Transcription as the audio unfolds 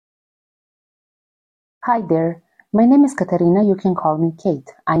Hi there, my name is Katarina, you can call me Kate.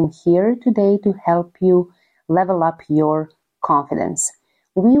 I'm here today to help you level up your confidence.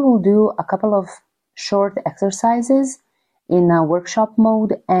 We will do a couple of short exercises in a workshop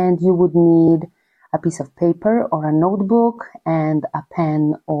mode, and you would need a piece of paper or a notebook and a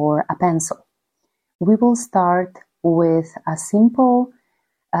pen or a pencil. We will start with a simple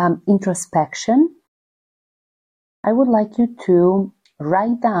introspection. I would like you to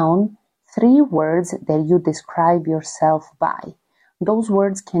write down 3 words that you describe yourself by. Those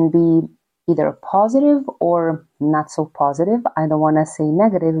words can be either positive or not so positive. I don't want to say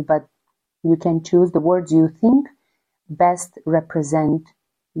negative, but you can choose the words you think best represent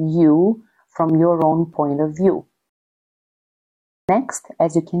you from your own point of view. Next,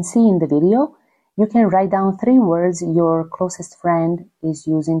 as you can see in the video, you can write down 3 words your closest friend is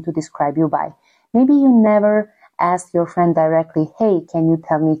using to describe you by. Maybe you never asked your friend directly, hey, can you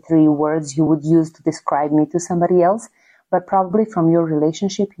tell me 3 words you would use to describe me to somebody else? But probably from your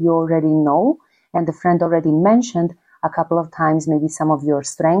relationship, you already know, and the friend already mentioned a couple of times maybe some of your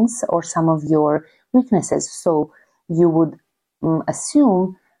strengths or some of your weaknesses. So you would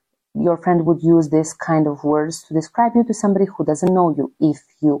assume your friend would use this kind of words to describe you to somebody who doesn't know you. If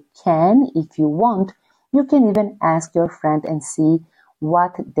you can, if you want, you can even ask your friend and see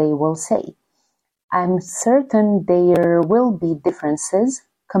what they will say. I'm certain there will be differences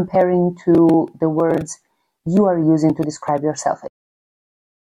comparing to the words you are using to describe yourself.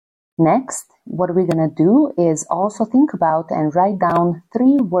 Next, what we're going to do is also think about and write down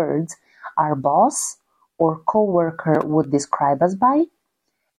 3 words our boss or coworker would describe us by.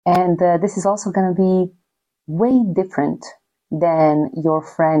 And this is also going to be way different than your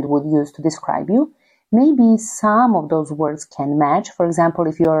friend would use to describe you. Maybe some of those words can match. For example,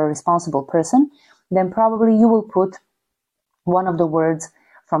 if you're a responsible person, then probably you will put one of the words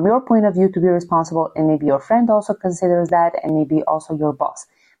from your point of view to be responsible, and maybe your friend also considers that, and maybe also your boss.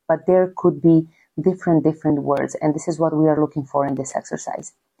 But there could be different words, and this is what we are looking for in this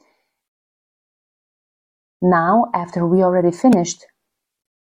exercise. Now, after we already finished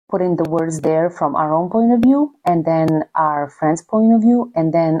putting the words there from our own point of view, and then our friend's point of view,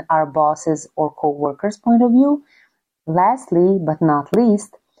 and then our boss's or co-worker's point of view, lastly but not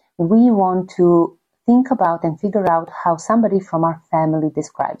least, we want to think about and figure out how somebody from our family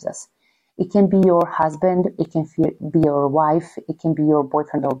describes us. It can be your husband, it can be your wife, it can be your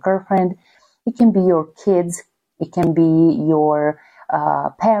boyfriend or girlfriend, it can be your kids, it can be your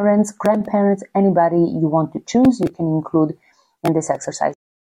parents, grandparents, anybody you want to choose, you can include in this exercise.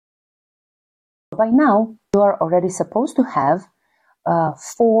 By now, you are already supposed to have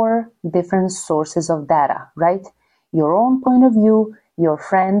 4 different sources of data, right? Your own point of view, your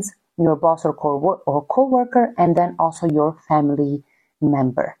friends, your boss or co-worker, and then also your family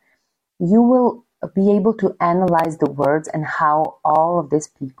member. You will be able to analyze the words and how all of these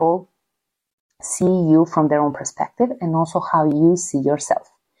people see you from their own perspective, and also how you see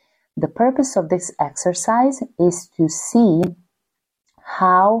yourself. The purpose of this exercise is to see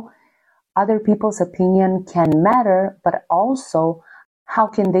how other people's opinion can matter, but also how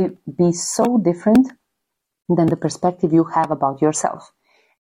can they be so different than the perspective you have about yourself.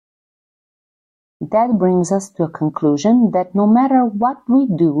 That brings us to a conclusion that no matter what we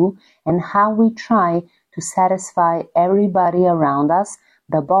do and how we try to satisfy everybody around us,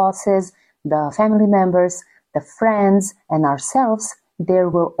 the bosses, the family members, the friends, and ourselves, there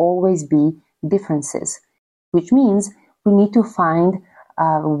will always be differences, which means we need to find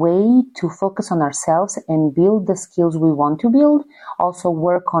a way to focus on ourselves and build the skills we want to build, also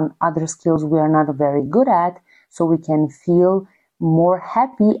work on other skills we are not very good at, so we can feel more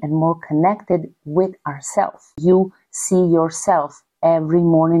happy and more connected with ourselves. You see yourself every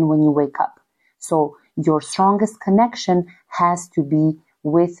morning when you wake up. So your strongest connection has to be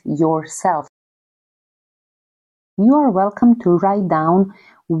with yourself. You are welcome to write down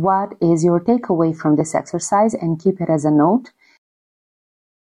what is your takeaway from this exercise and keep it as a note.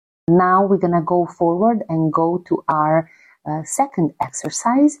 Now we're going to go forward and go to our second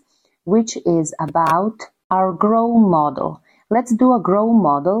exercise, which is about our GROW model. Let's do a GROW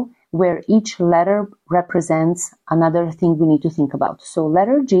model where each letter represents another thing we need to think about. So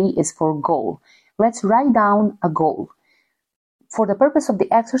letter G is for goal. Let's write down a goal. For the purpose of the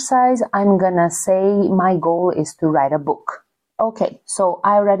exercise, I'm gonna say my goal is to write a book. Okay, so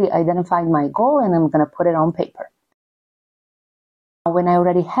I already identified my goal and I'm gonna put it on paper. When I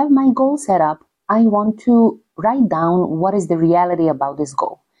already have my goal set up, I want to write down what is the reality about this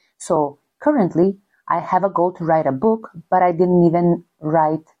goal. So currently, I have a goal to write a book, but I didn't even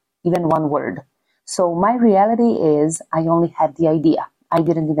write even one word. So my reality is I only had the idea. I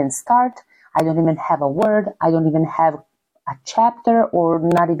didn't even start. I don't even have a word. I don't even have a chapter or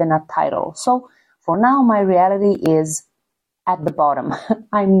not even a title. So for now, my reality is at the bottom.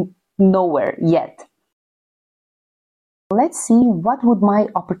 I'm nowhere yet. Let's see what would my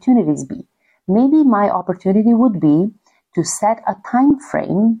opportunities be. Maybe my opportunity would be to set a time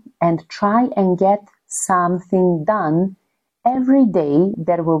frame and try and get something done every day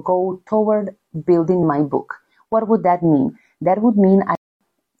that will go toward building my book. What would that mean? That would mean,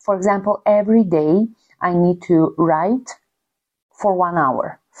 for example, every day I need to write for 1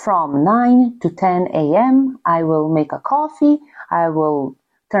 hour. From 9 to 10 a.m., I will make a coffee, I will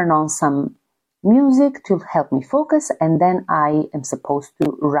turn on some music to help me focus, and then I am supposed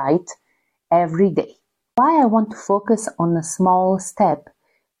to write every day. Why I want to focus on a small step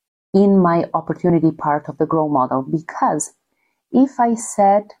in my opportunity part of the GROW model? Because if I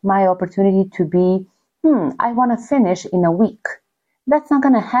set my opportunity to be, I want to finish in a week, that's not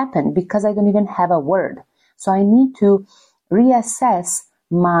going to happen because I don't even have a word. So I need to reassess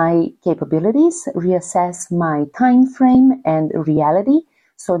my capabilities, reassess my time frame and reality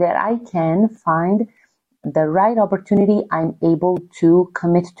so that I can find the right opportunity I'm able to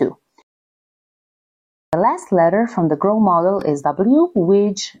commit to. The last letter from the GROW model is W,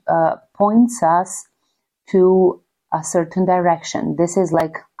 which points us to a certain direction. This is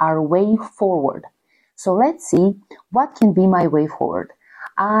like our way forward. So let's see what can be my way forward.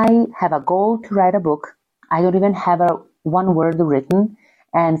 I have a goal to write a book. I don't even have one word written.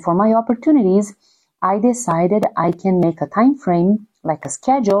 And for my opportunities, I decided I can make a time frame, like a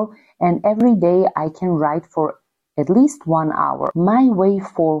schedule, and every day I can write for at least 1 hour. My way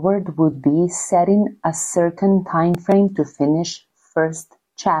forward would be setting a certain time frame to finish first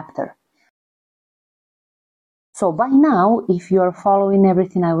chapter. So by now, if you're following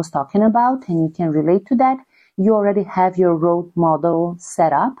everything I was talking about and you can relate to that, you already have your GROW model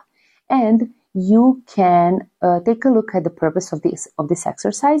set up, and you can take a look at the purpose of this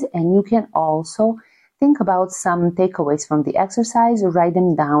exercise, and you can also think about some takeaways from the exercise, write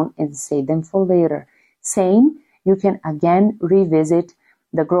them down and save them for later. Same, you can again revisit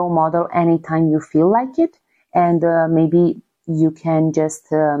the GROW model anytime you feel like it, and maybe you can just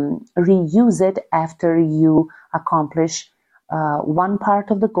reuse it after you accomplish one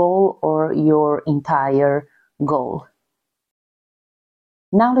part of the goal or your entire goal.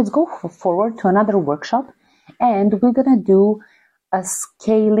 Now let's go forward to another workshop, and we're going to do a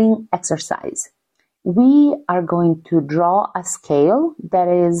scaling exercise. We are going to draw a scale that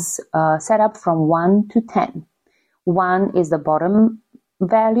is set up from 1 to 10. 1 is the bottom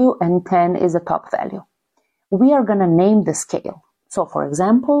value and 10 is the top value. We are going to name the scale. So for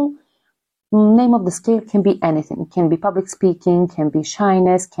example, name of the scale can be anything. Can be public speaking, can be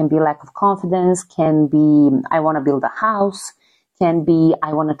shyness, can be lack of confidence, can be I want to build a house, can be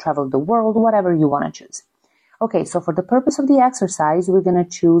I want to travel the world, whatever you want to choose. Okay, so for the purpose of the exercise, we're going to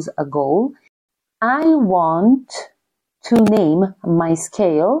choose a goal. I want to name my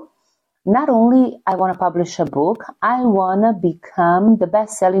scale. Not only I want to publish a book, I want to become the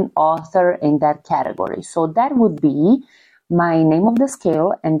best-selling author in that category. So that would be my name of the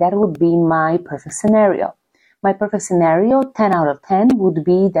scale, and that would be my perfect scenario. My perfect scenario, 10 out of 10, would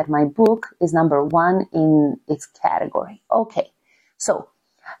be that my book is number 1 in its category. Okay, so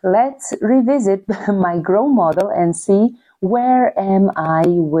let's revisit my GROW model and see where am I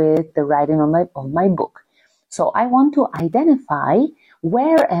with the writing of my book. So I want to identify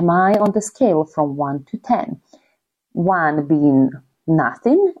where am I on the scale from 1 to 10. 1 being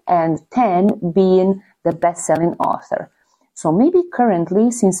nothing and 10 being the best-selling author. So maybe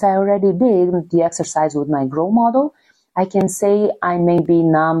currently, since I already did the exercise with my GROW model, I can say I may be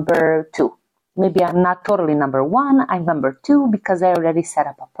number 2. Maybe I'm not totally number 1, I'm number 2 because I already set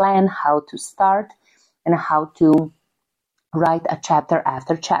up a plan how to start and how to write a chapter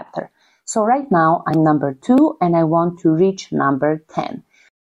after chapter. So right now I'm number 2 and I want to reach number 10.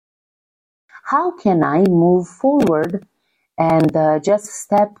 How can I move forward and just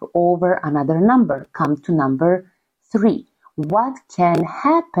step over another number, come to number 3? What can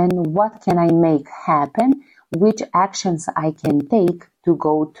happen? What can I make happen? Which actions I can take to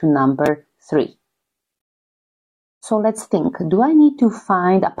go to number 3? So let's think. Do I need to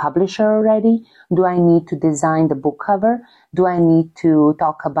find a publisher already? Do I need to design the book cover? Do I need to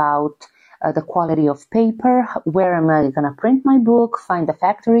talk about the quality of paper? Where am I going to print my book? Find the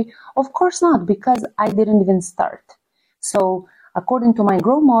factory? Of course not, because I didn't even start. So according to my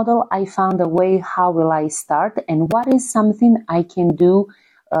GROW model, I found a way how will I start and what is something I can do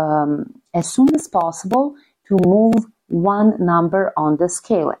as soon as possible to move one number on the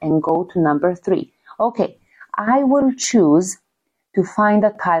scale and go to number 3. Okay, I will choose to find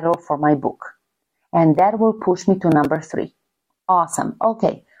a title for my book. And that will push me to number 3. Awesome.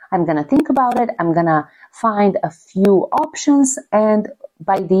 Okay, I'm going to think about it. I'm going to find a few options, and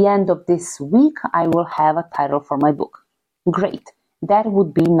by the end of this week, I will have a title for my book. Great. That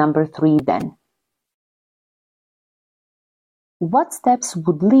would be number 3 then. What steps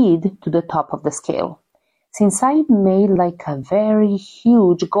would lead to the top of the scale? Since I made like a very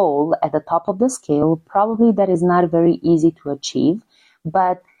huge goal at the top of the scale, probably that is not very easy to achieve,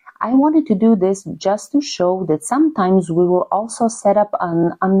 but I wanted to do this just to show that sometimes we will also set up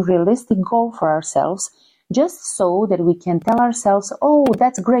an unrealistic goal for ourselves, just so that we can tell ourselves, oh,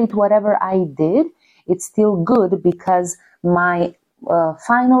 that's great, whatever I did, it's still good because my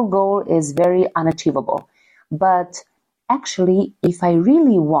final goal is very unachievable. But actually, if I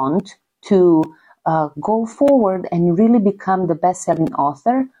really want to go forward and really become the best-selling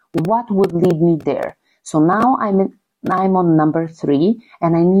author, what would lead me there? So now I'm on number 3,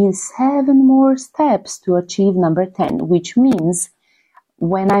 and I need 7 more steps to achieve number 10, which means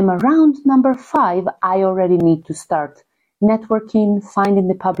when I'm around number 5, I already need to start networking, finding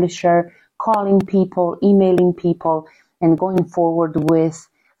the publisher, calling people, emailing people, and going forward with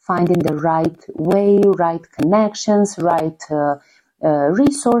finding the right way, right connections, right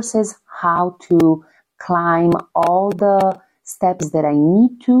resources, how to climb all the steps that I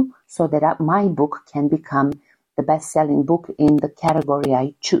need to so that my book can become the best-selling book in the category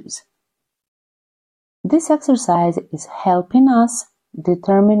I choose. This exercise is helping us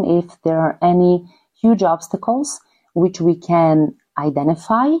determine if there are any huge obstacles which we can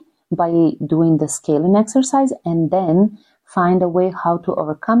identify by doing the scaling exercise, and then find a way how to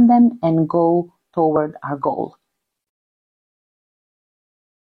overcome them and go toward our goal.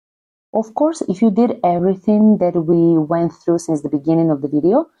 Of course, if you did everything that we went through since the beginning of the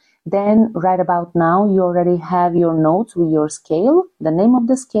video, then right about now you already have your notes with your scale, the name of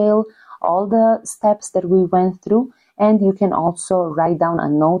the scale, all the steps that we went through, and you can also write down a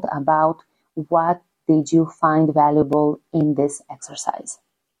note about what did you find valuable in this exercise.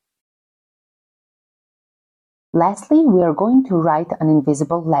 Lastly, we are going to write an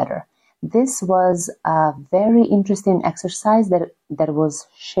invisible letter. This was a very interesting exercise that was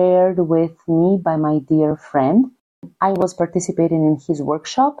shared with me by my dear friend. I was participating in his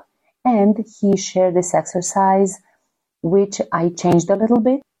workshop, and he shared this exercise, which I changed a little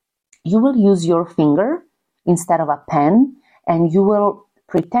bit. You will use your finger instead of a pen, and you will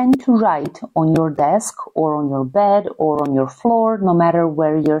pretend to write on your desk or on your bed or on your floor, no matter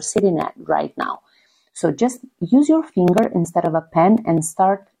where you're sitting at right now. So just use your finger instead of a pen and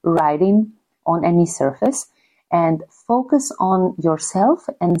start writing on any surface, and focus on yourself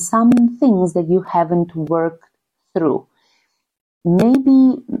and some things that you haven't worked through.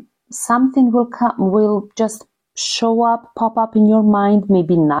 Maybe something will just show up, pop up in your mind.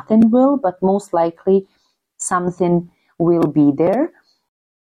 Maybe nothing will, but most likely something will be there.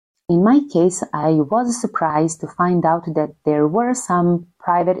 In my case, I was surprised to find out that there were some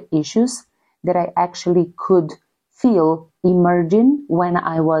private issues that I actually could feel emerging when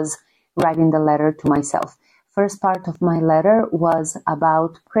I was writing the letter to myself. First part of my letter was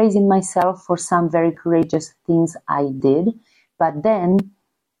about praising myself for some very courageous things I did. But then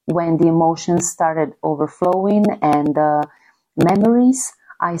when the emotions started overflowing and memories,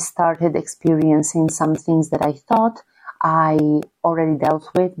 I started experiencing some things that I thought I already dealt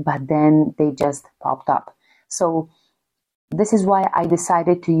with, but then they just popped up. So this is why I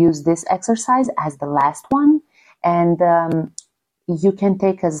decided to use this exercise as the last one, and you can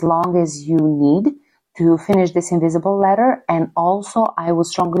take as long as you need to finish this invisible letter. And also, I would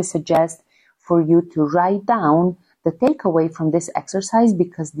strongly suggest for you to write down the takeaway from this exercise,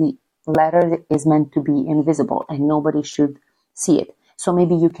 because the letter is meant to be invisible and nobody should see it. So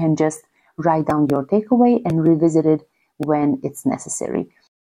maybe you can just write down your takeaway and revisit it when it's necessary.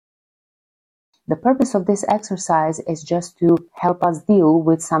 The purpose of this exercise is just to help us deal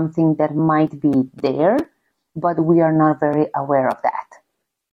with something that might be there, but we are not very aware of that.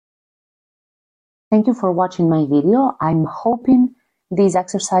 Thank you for watching my video. I'm hoping these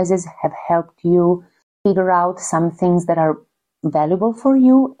exercises have helped you figure out some things that are valuable for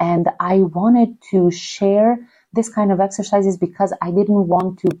you. And I wanted to share this kind of exercises because I didn't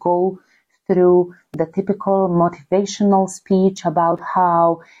want to go through the typical motivational speech about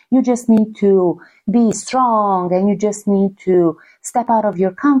how you just need to be strong and you just need to step out of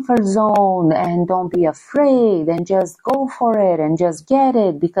your comfort zone and don't be afraid and just go for it and just get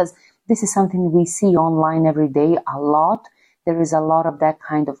it, because this is something we see online every day a lot. There is a lot of that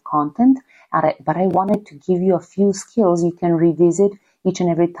kind of content, but I wanted to give you a few skills you can revisit each and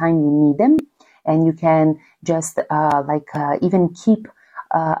every time you need them. and you can just even keep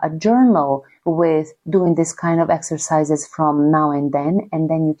a journal with doing this kind of exercises from now and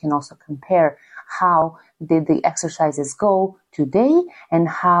then you can also compare how did the exercises go today and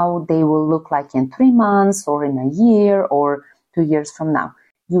how they will look like in 3 months or in a year or 2 years from now.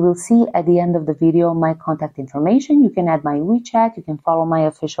 You will see at the end of the video my contact information. You can add my WeChat, you can follow my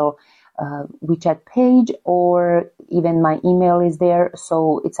official WeChat page, or even my email is there.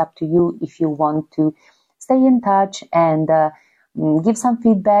 So it's up to you if you want to stay in touch and give some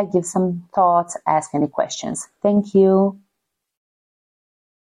feedback, give some thoughts, ask any questions. Thank you.